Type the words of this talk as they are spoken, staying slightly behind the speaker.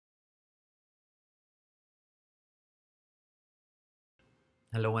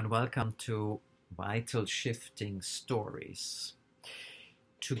Hello and welcome to Vital Shifting Stories.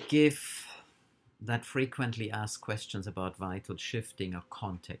 To give that frequently asked questions about vital shifting a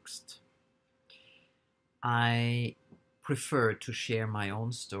context, I prefer to share my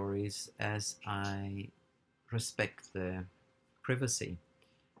own stories as I respect the privacy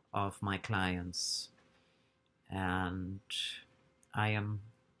of my clients, and I am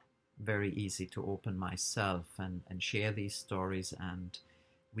very easy to open myself and share these stories, and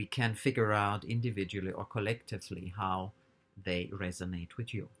we can figure out individually or collectively how they resonate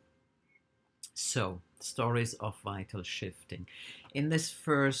with you. So, stories of vital shifting. In this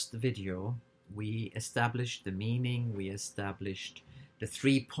first video, we established the meaning, we established the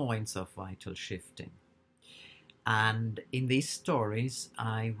 3 points of vital shifting. And in these stories,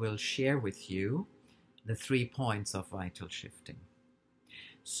 I will share with you the 3 points of vital shifting.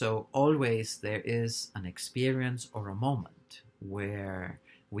 So always there is an experience or a moment where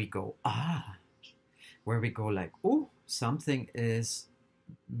we go, where we go like, oh, something is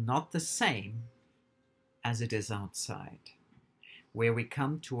not the same as it is outside, where we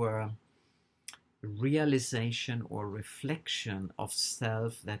come to a realization or reflection of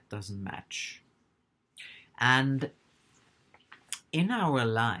self that doesn't match. And in our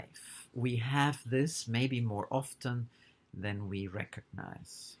life, we have this maybe more often than we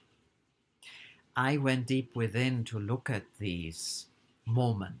recognize. I went deep within to look at these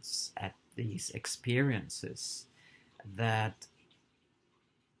moments, at these experiences that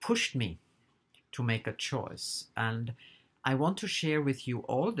pushed me to make a choice. And I want to share with you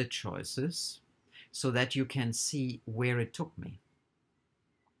all the choices so that you can see where it took me.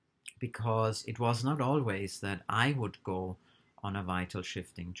 Because it was not always that I would go on a vital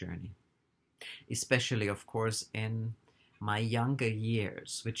shifting journey, especially, of course, in my younger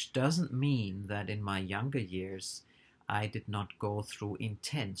years, which doesn't mean that in my younger years I did not go through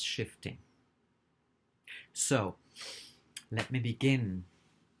intense shifting. So, let me begin.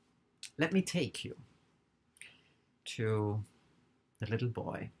 Let me take you to the little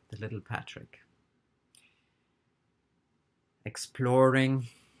boy, the little Patrick, exploring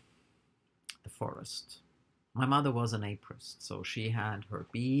the forest. My mother was an apiarist, so she had her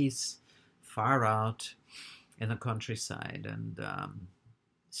bees far out in the countryside, and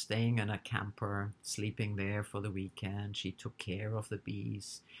staying in a camper, sleeping there for the weekend. She took care of the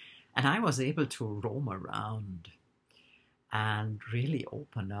bees, and I was able to roam around and really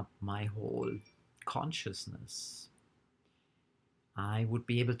open up my whole consciousness. I would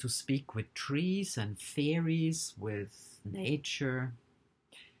be able to speak with trees and fairies, with nature.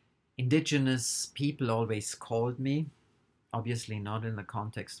 Indigenous people always called me, obviously not in the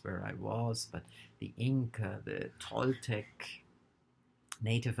context where I was, but the Inca, the Toltec,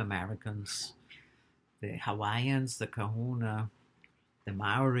 Native Americans, the Hawaiians, the Kahuna, the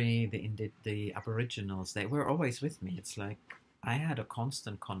Maori, the Aboriginals, they were always with me. It's like I had a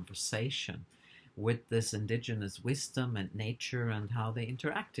constant conversation with this indigenous wisdom and nature and how they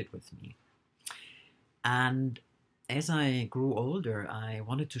interacted with me. And as I grew older, I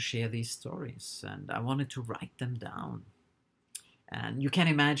wanted to share these stories and I wanted to write them down. And you can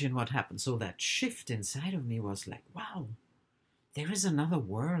imagine what happened. So that shift inside of me was like, wow, there is another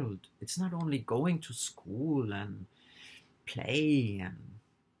world. It's not only going to school and play and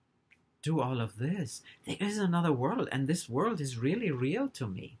do all of this. There is another world, and this world is really real to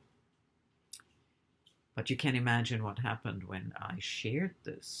me. But you can imagine what happened when I shared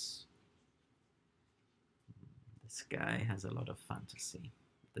this. This guy has a lot of fantasy.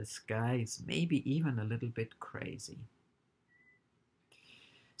 This guy is maybe even a little bit crazy.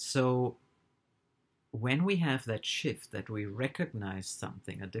 So when we have that shift, that we recognize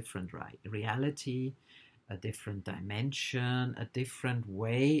something, a different reality, a different dimension, a different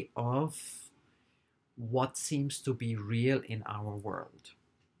way of what seems to be real in our world.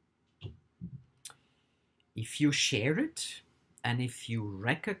 If you share it and if you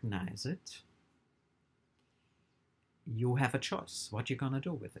recognize it, you have a choice what you're going to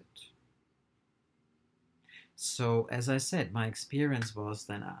do with it. So, as I said, my experience was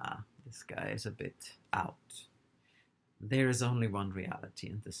then, this guy is a bit out. There is only one reality,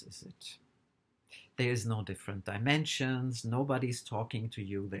 and this is it. There is no different dimensions. Nobody's talking to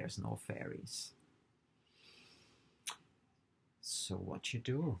you. There's no fairies. So what you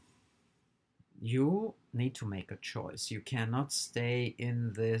do? You need to make a choice. You cannot stay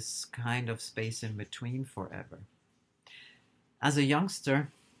in this kind of space in between forever. As a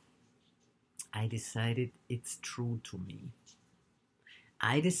youngster, I decided it's true to me.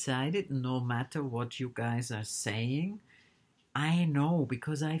 I decided no matter what you guys are saying, I know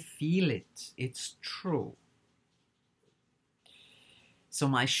because I feel it. It's true. So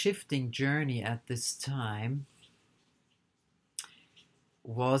my shifting journey at this time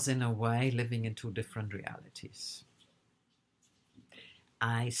was in a way living in two different realities.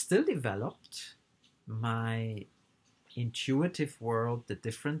 I still developed my intuitive world, the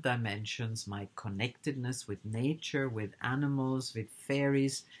different dimensions, my connectedness with nature, with animals, with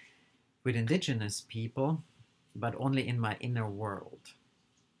fairies, with indigenous people, but only in my inner world.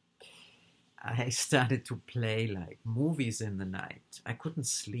 I started to play like movies in the night. I couldn't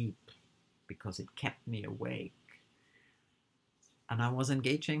sleep because it kept me awake. And I was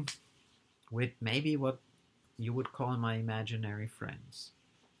engaging with maybe what you would call my imaginary friends.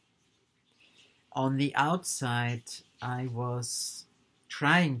 On the outside, I was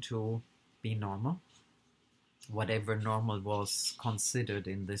trying to be normal, whatever normal was considered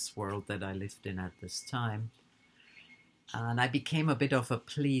in this world that I lived in at this time. And I became a bit of a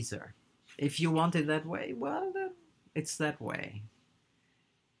pleaser. If you want it that way, well, then it's that way.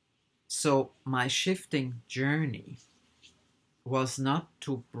 So my shifting journey was not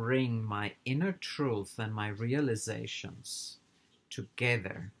to bring my inner truth and my realizations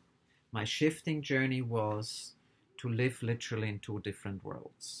together. My shifting journey was to live literally in two different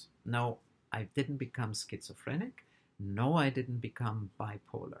worlds. No, I didn't become schizophrenic. No, I didn't become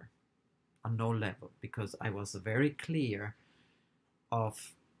bipolar on no level, because I was very clear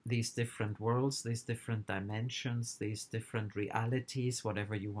of these different worlds, these different dimensions, these different realities,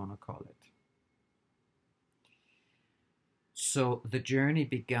 whatever you want to call it. So the journey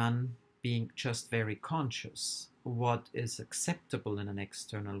began being just very conscious what is acceptable in an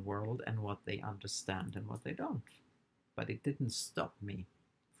external world and what they understand and what they don't. But it didn't stop me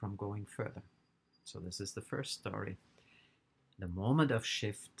from going further. So this is the first story. The moment of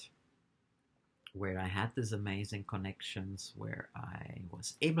shift, where I had these amazing connections, where I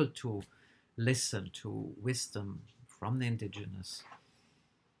was able to listen to wisdom from the indigenous,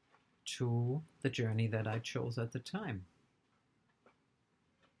 to the journey that I chose at the time,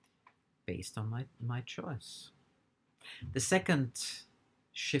 based on my choice. The second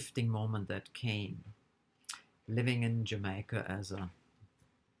shifting moment that came, living in Jamaica as a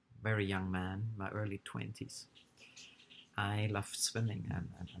very young man, my early 20s, I loved swimming, and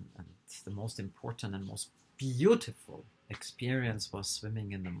the most important and most beautiful experience was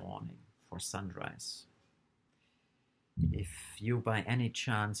swimming in the morning for sunrise. If you by any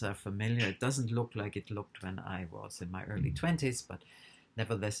chance are familiar, it doesn't look like it looked when I was in my early 20s, but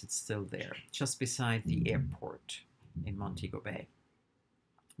nevertheless it's still there, just beside the airport in Montego Bay,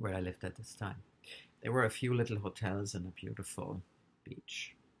 where I lived at this time. There were a few little hotels and a beautiful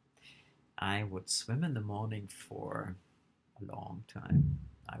beach. I would swim in the morning for a long time.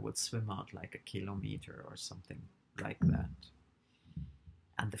 I would swim out like a kilometer or something like that.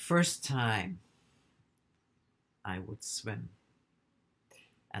 And the first time I would swim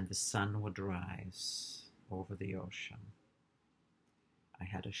and the sun would rise over the ocean, I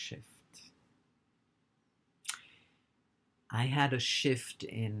had a shift. I had a shift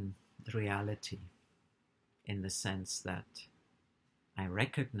in reality, in the sense that I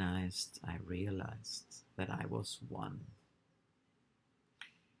recognized, I realized that I was one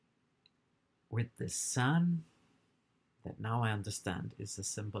with the sun, that now I understand is a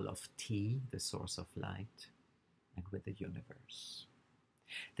symbol of T, the source of light, and with the universe.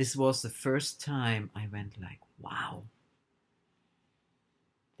 This was the first time I went like, wow,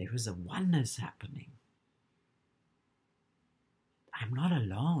 there is a oneness happening. I'm not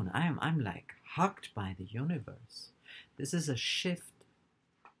alone. I'm like hugged by the universe. This is a shift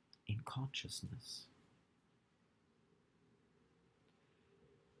in consciousness.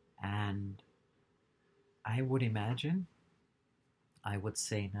 And I would imagine, I would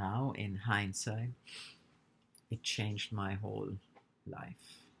say now in hindsight, it changed my whole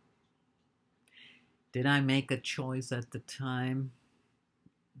life. Did I make a choice at the time?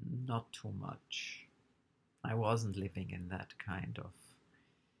 Not too much. I wasn't living in that kind of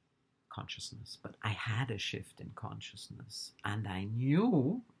consciousness, but I had a shift in consciousness, and I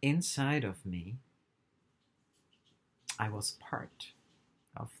knew inside of me I was part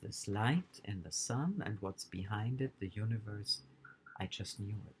of this light in the sun, and what's behind it, the universe. I just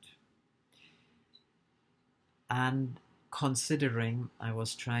knew it. And considering I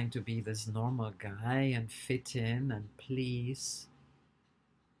was trying to be this normal guy and fit in and please,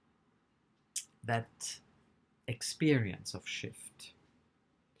 that experience of shift,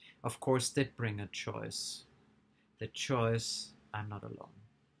 of course, did bring a choice. The choice, I'm not alone.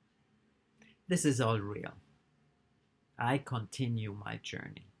 This is all real. I continue my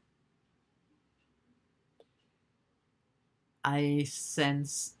journey. I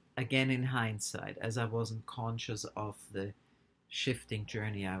sense, again in hindsight, as I wasn't conscious of the shifting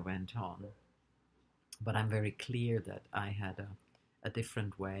journey I went on. But I'm very clear that I had a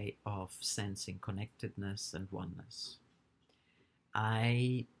different way of sensing connectedness and oneness.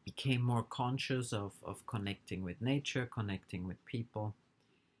 I became more conscious of connecting with nature, connecting with people.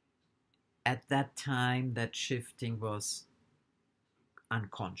 At that time, that shifting was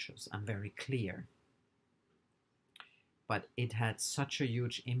unconscious. I'm very clear. But it had such a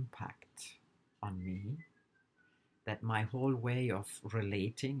huge impact on me that my whole way of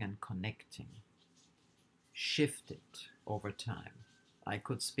relating and connecting shifted over time. I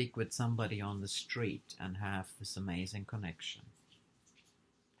could speak with somebody on the street and have this amazing connection.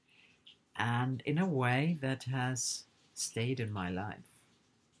 And in a way that has stayed in my life.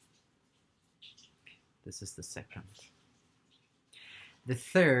 This is the second. The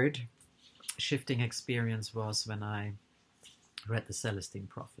third shifting experience was when I read the Celestine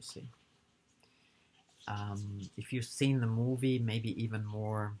Prophecy. If you've seen the movie, maybe even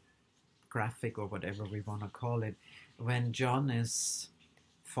more graphic or whatever we want to call it, when John is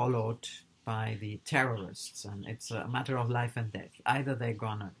followed by the terrorists, and it's a matter of life and death. Either they're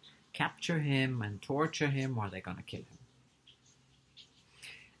gonna capture him and torture him, or they're gonna kill him.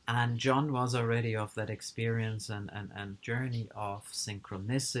 And John was already of that experience and journey of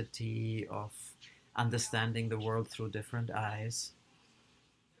synchronicity, of understanding the world through different eyes,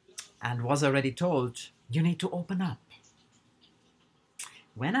 and was already told, you need to open up.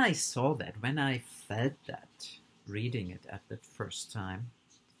 When I saw that, when I felt that, reading it at the first time,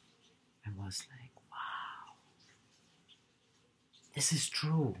 I was like, wow, this is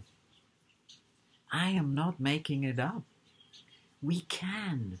true. I am not making it up. We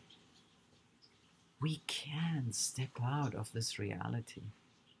can step out of this reality.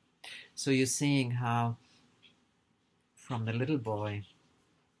 So you're seeing how from the little boy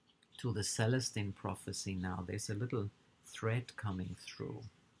to the Celestine Prophecy now, there's a little thread coming through.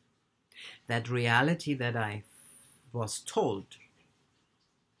 That reality that I was told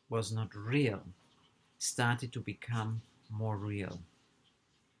was not real started to become more real.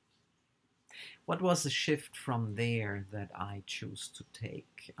 What was the shift from there that I choose to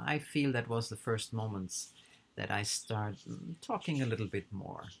take? I feel that was the first moments that I start talking a little bit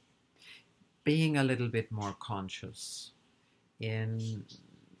more, being a little bit more conscious in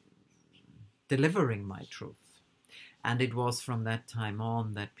delivering my truth. And it was from that time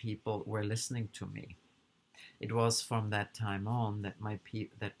on that people were listening to me. It was from that time on that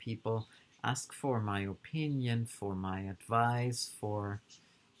that people asked for my opinion, for my advice, for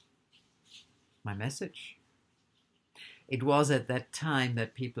my message. It was at that time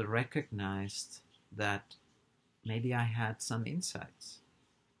that people recognized that maybe I had some insights.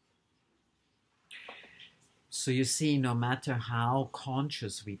 So you see, no matter how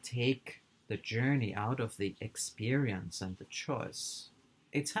conscious we take the journey out of the experience and the choice,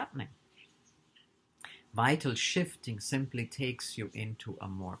 it's happening. Vital shifting simply takes you into a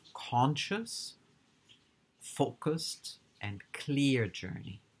more conscious, focused, and clear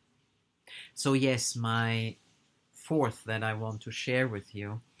journey. So yes, my fourth that I want to share with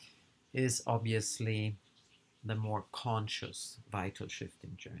you is obviously the more conscious vital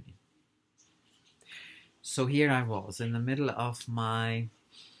shifting journey. So here I was in the middle of my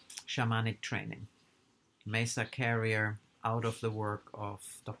shamanic training, Mesa Carrier, out of the work of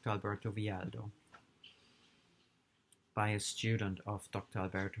Dr. Alberto Villoldo, by a student of Dr.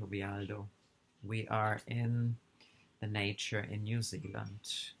 Alberto Villoldo. We are in the nature in New Zealand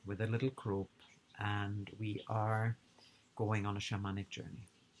with a little group, and we are going on a shamanic journey.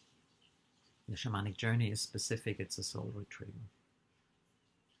 The shamanic journey is specific, it's a soul retrieval.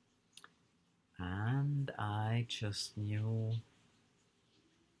 And I just knew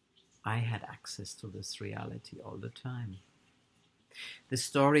I had access to this reality all the time. The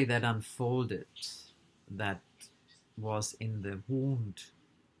story that unfolded, that was in the wound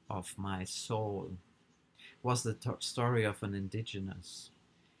of my soul, was the story of an indigenous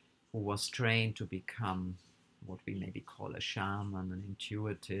who was trained to become what we maybe call a shaman, an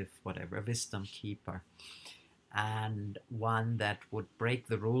intuitive, whatever, a wisdom keeper, and one that would break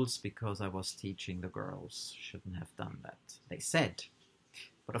the rules because I was teaching the girls. Shouldn't have done that, they said.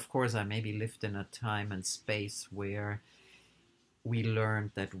 But of course I maybe lived in a time and space where we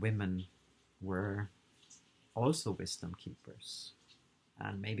learned that women were also wisdom keepers.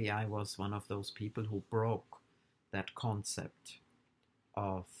 And maybe I was one of those people who broke that concept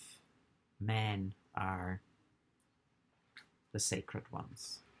of men are the sacred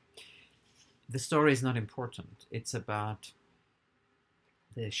ones. The story is not important. It's about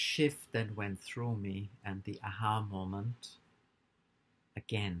the shift that went through me and the aha moment.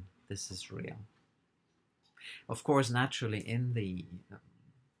 Again, this is real. Of course, naturally, in the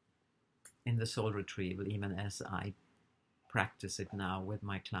soul retrieval, even as I practice it now with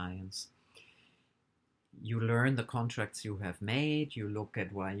my clients, you learn the contracts you have made, you look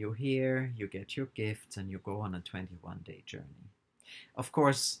at why you're here, you get your gifts, and you go on a 21-day journey. Of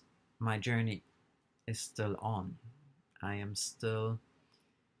course, my journey is still on. I am still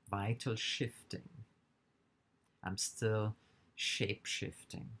vital shifting. I'm still shape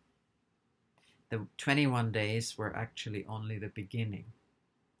shifting. The 21 days were actually only the beginning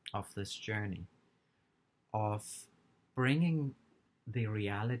of this journey of bringing the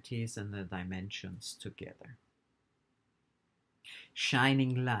realities and the dimensions together,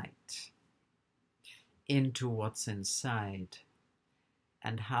 shining light into what's inside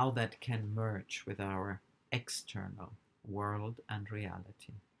and how that can merge with our external world and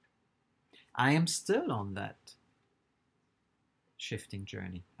reality. I am still on that shifting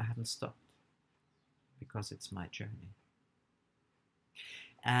journey. I haven't stopped because it's my journey.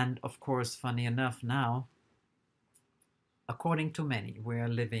 And of course, funny enough, now, according to many, we are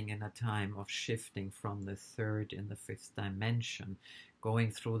living in a time of shifting from the third and the fifth dimension,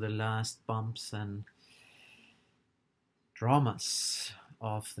 going through the last bumps and dramas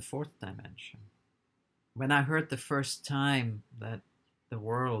of the fourth dimension. When I heard the first time that the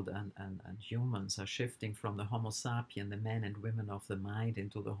world and humans are shifting from the Homo sapien, the men and women of the mind,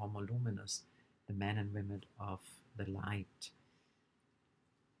 into the Homo luminous, the men and women of the light,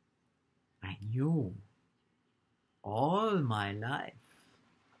 I knew all my life,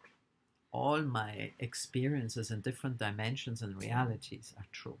 all my experiences in different dimensions and realities are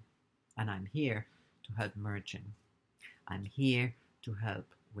true. And I'm here to help merging. I'm here to help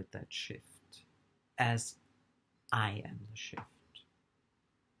with that shift, as I am the shift.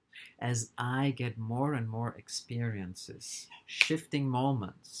 As I get more and more experiences, shifting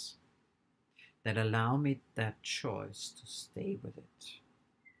moments that allow me that choice to stay with it.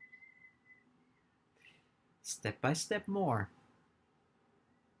 Step by step more.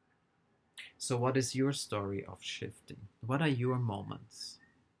 So what is your story of shifting? What are your moments?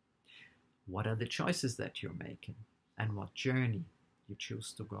 What are the choices that you're making? And what journey you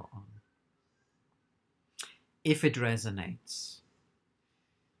choose to go on? If it resonates,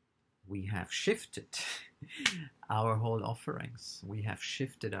 we have shifted our whole offerings. We have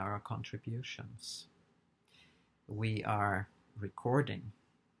shifted our contributions. We are recording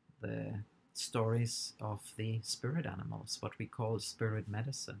the stories of the spirit animals, what we call spirit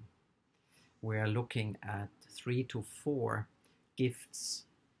medicine. We are looking at 3 to 4 gifts,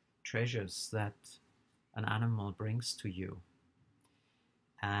 treasures that an animal brings to you.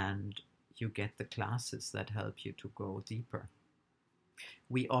 And you get the classes that help you to go deeper.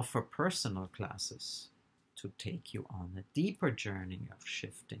 We offer personal classes to take you on a deeper journey of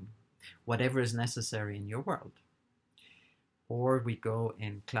shifting, whatever is necessary in your world. Or we go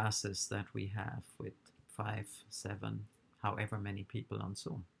in classes that we have with 5, 7, however many people on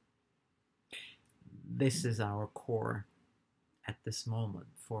Zoom. This is our core at this moment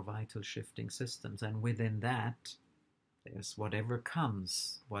for vital shifting systems. And within that, there's whatever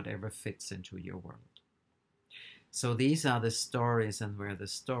comes, whatever fits into your world. So these are the stories, and where the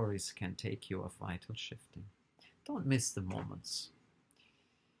stories can take you of vital shifting. Don't miss the moments.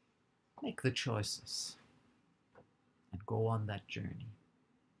 Make the choices and go on that journey.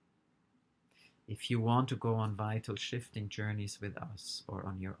 If you want to go on vital shifting journeys with us, or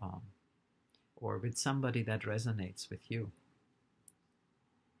on your own, or with somebody that resonates with you,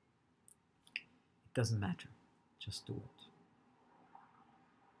 it doesn't matter. Just do it.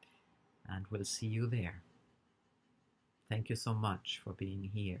 And we'll see you there. Thank you so much for being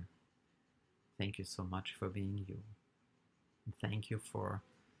here. Thank you so much for being you. And thank you for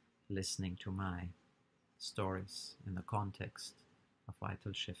listening to my stories in the context of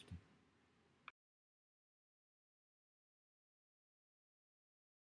vital shifting.